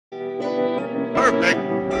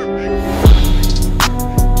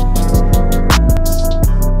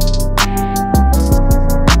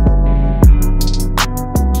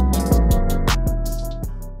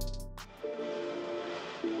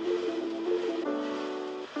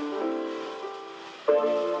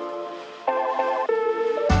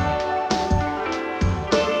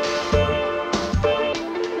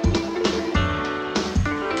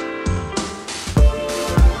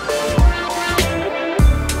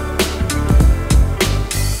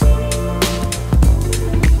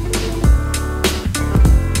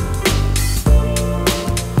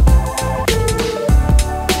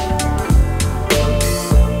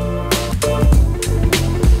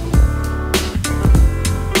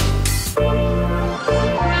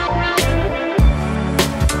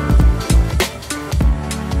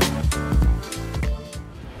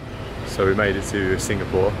So we made it to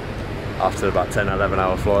Singapore after about 10-11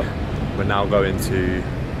 hour flight. We're now going to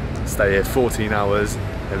stay here 14 hours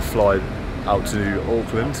and fly out to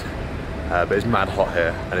Auckland. But it's mad hot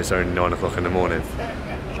here and it's only 9 o'clock in the morning.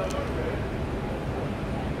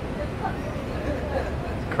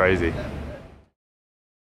 Crazy.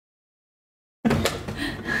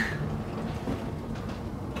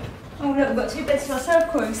 Oh look, we've got 2 beds to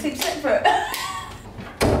ourselves, Corey, we sleep separate.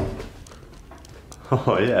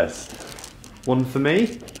 Oh yes. One for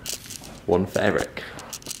me, one for Eric.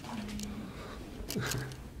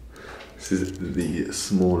 This is the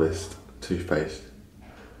smallest toothpaste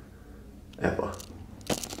ever.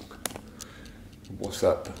 What's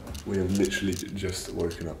up? We have literally just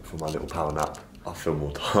woken up from my little power nap. I feel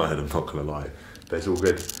more tired, I'm not gonna lie, but it's all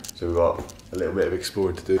good. So we've got a little bit of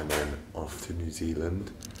exploring to do and then off to New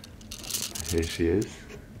Zealand. Here she is.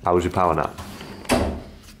 How was your power nap?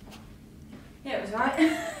 Yeah, it was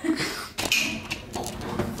right.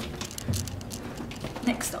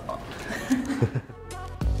 Next stop.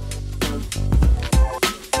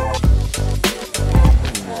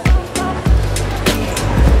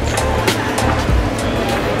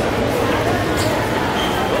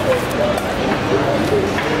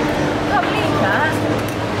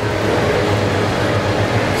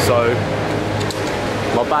 So,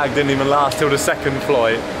 my bag didn't even last till the second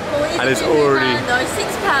flight, and it's already... No,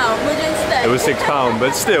 £6, we're doing stay. It was £6,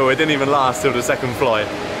 but still, it didn't even last till the second flight,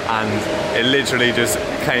 and it literally just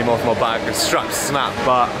came off my back, the strap snapped,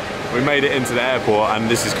 but we made it into the airport, and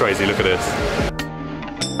this is crazy, look at this.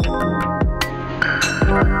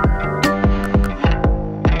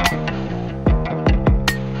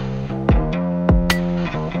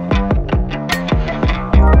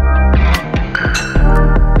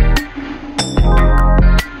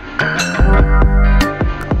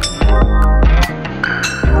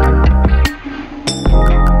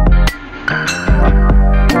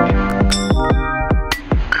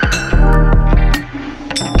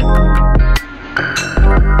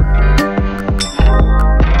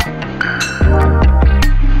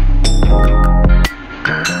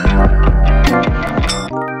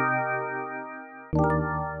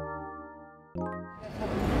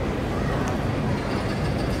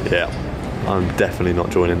 Yeah, I'm definitely not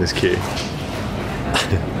joining this queue.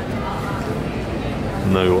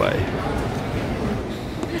 No way.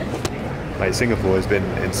 Mate, Singapore has been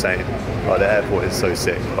insane. Like, the airport is so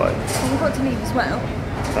sick. Like, well, we've got to leave as well.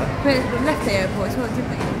 huh? We left the airport as well, didn't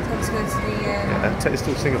we? Told us to go to the... Yeah, it's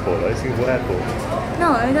still Singapore though, Singapore airport.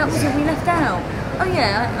 No, that was what we left out. Oh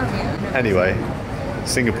yeah, Anyway,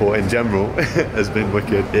 Singapore in general has been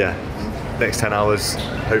wicked. Yeah, next 10 hours,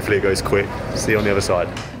 hopefully it goes quick. See you on the other side.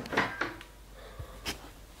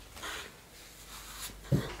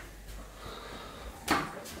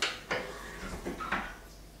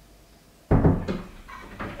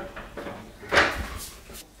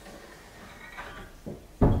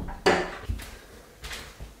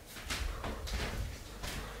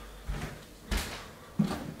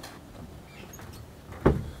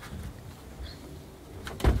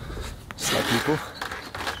 People.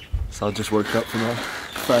 So I just woke up from a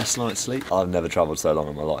first night's sleep. I've never travelled so long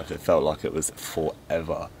in my life. It felt like it was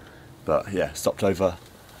forever. But yeah, stopped over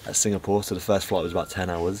at Singapore. So the first flight was about 10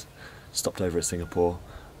 hours. Stopped over at Singapore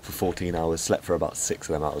for 14 hours. Slept for about 6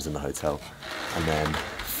 of them hours in the hotel. And then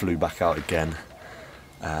flew back out again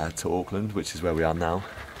to Auckland, which is where we are now.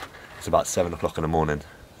 It's about 7 o'clock in the morning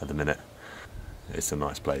at the minute. It's a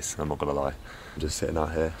nice place, I'm not gonna lie. I'm just sitting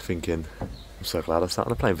out here thinking, I'm so glad I've sat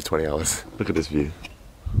on a plane for 20 hours. Look at this view.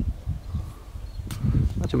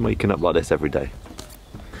 Imagine waking up like this every day.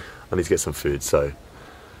 I need to get some food, so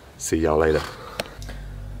see y'all later.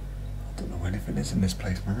 I don't know anything is in this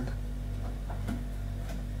place, man.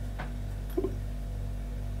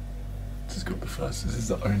 This has got the first, this is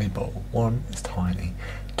the only bowl. 1, it's tiny.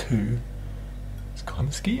 2, It's got a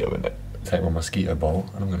mosquito in it. Take my mosquito bowl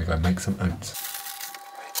and I'm going to go make some oats.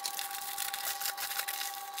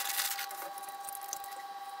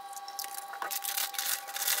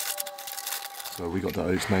 So we got the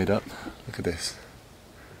oats made up. Look at this.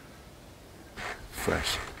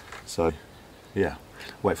 Fresh. So yeah,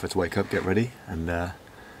 wait for it to wake up, get ready, and let's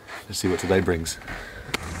see what today brings.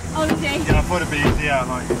 Honestly. Yeah, I thought it'd be easier,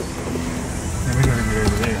 like. Then we're going to go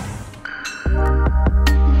over there.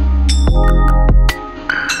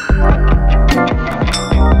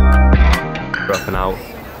 We're up and out.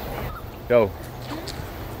 Yo.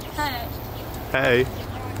 Hey. Hey.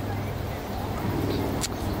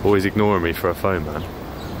 Always ignoring me for a phone, man.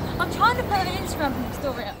 I'm trying to put an Instagram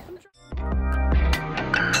story up.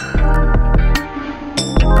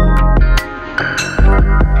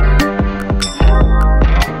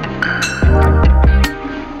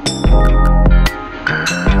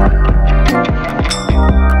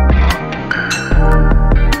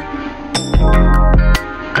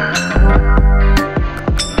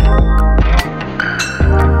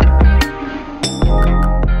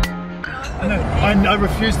 I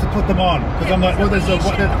refuse to put them on because I'm like, well, there's the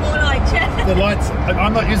lights.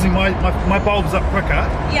 I'm not using my bulbs up quicker.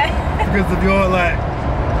 Yeah. Because of your like.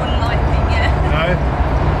 Lighting, yeah. You know,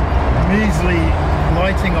 measly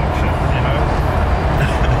lighting option. You know.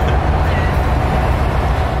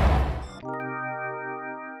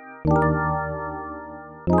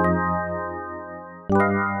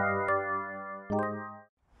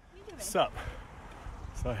 What's up?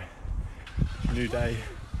 So, new day.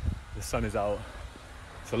 The sun is out.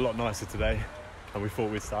 It's a lot nicer today, and we thought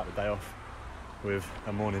we'd start the day off with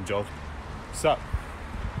a morning jog. What's up?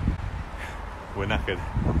 We're knackered.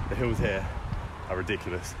 The hills here are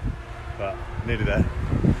ridiculous, but nearly there.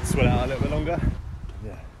 Sweat out a little bit longer.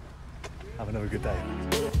 Yeah, have another good day.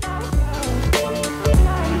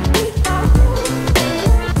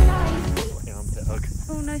 Armpit hug.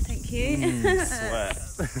 Oh no, thank you. Sweat.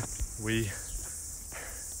 We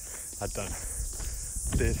had done.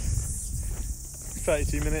 Did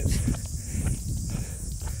 32 minutes,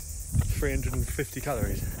 350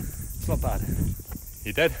 calories. It's not bad.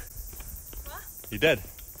 You dead? What? You dead?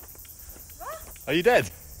 What? Are you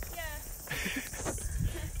dead? Yeah.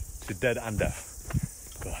 You're dead and deaf.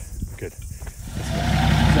 God, good.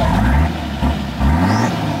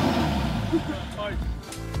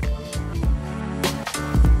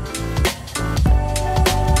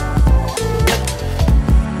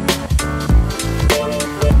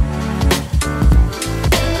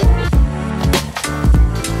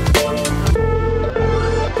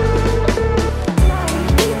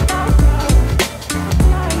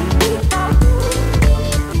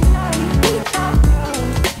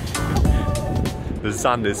 The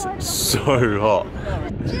sand is so hot.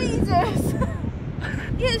 Jesus!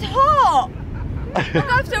 Yeah, it's hot! I'm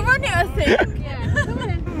gonna have to run it, I think. Yeah, come on.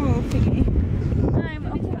 Oh, piggy. I'm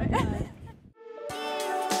up for it.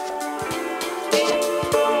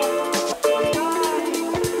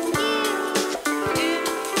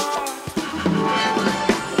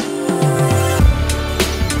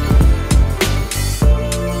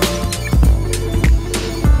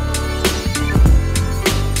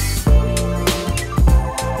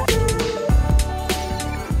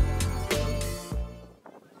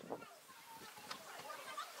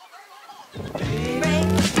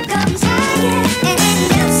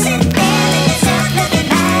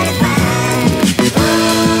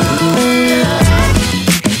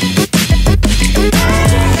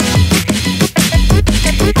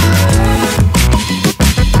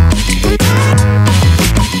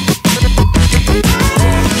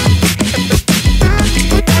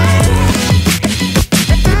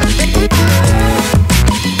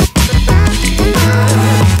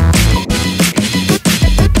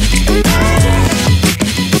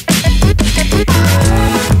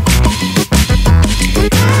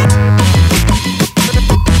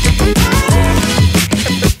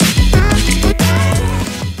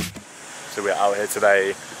 So we're out here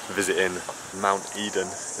today visiting Mount Eden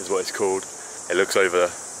is what it's called. It looks over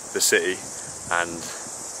the city and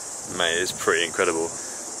mate, it's pretty incredible.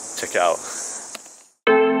 Check it out.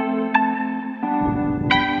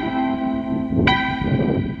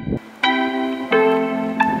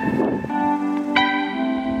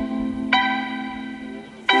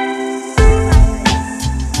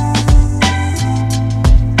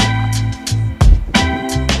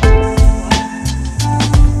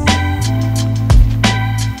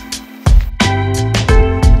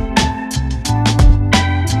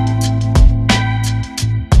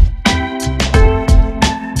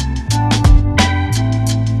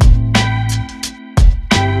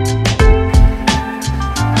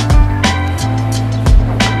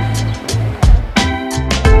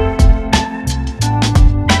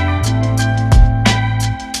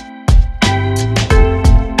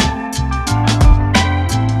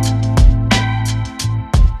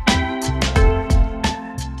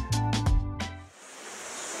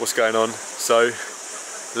 what's going on. So,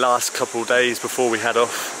 last couple days before we head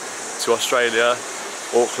off to Australia,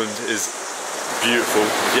 Auckland is beautiful.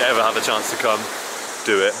 If you ever have a chance to come,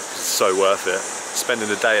 do it. It's so worth it. Spending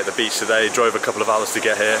the day at the beach today, drove a couple of hours to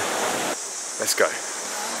get here. Let's go.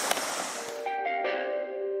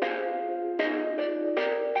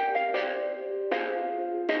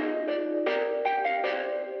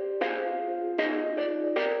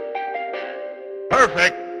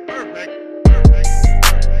 Perfect.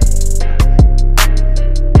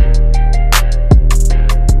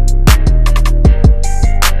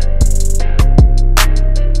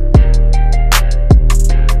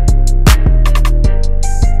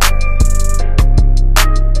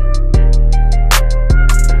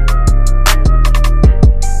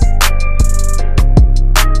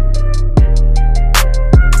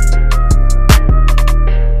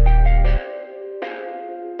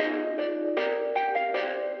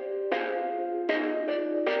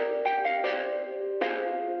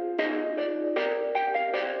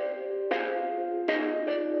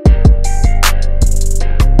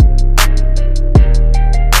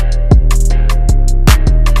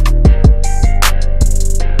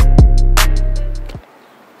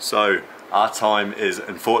 So, our time is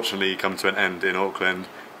unfortunately come to an end in Auckland.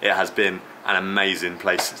 It has been an amazing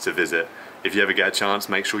place to visit. If you ever get a chance,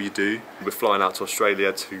 make sure you do. We're flying out to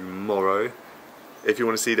Australia tomorrow. If you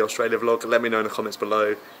want to see the Australia vlog, let me know in the comments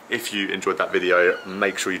below. If you enjoyed that video,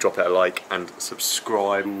 make sure you drop it a like and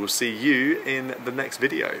subscribe. We will see you in the next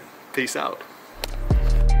video. Peace out.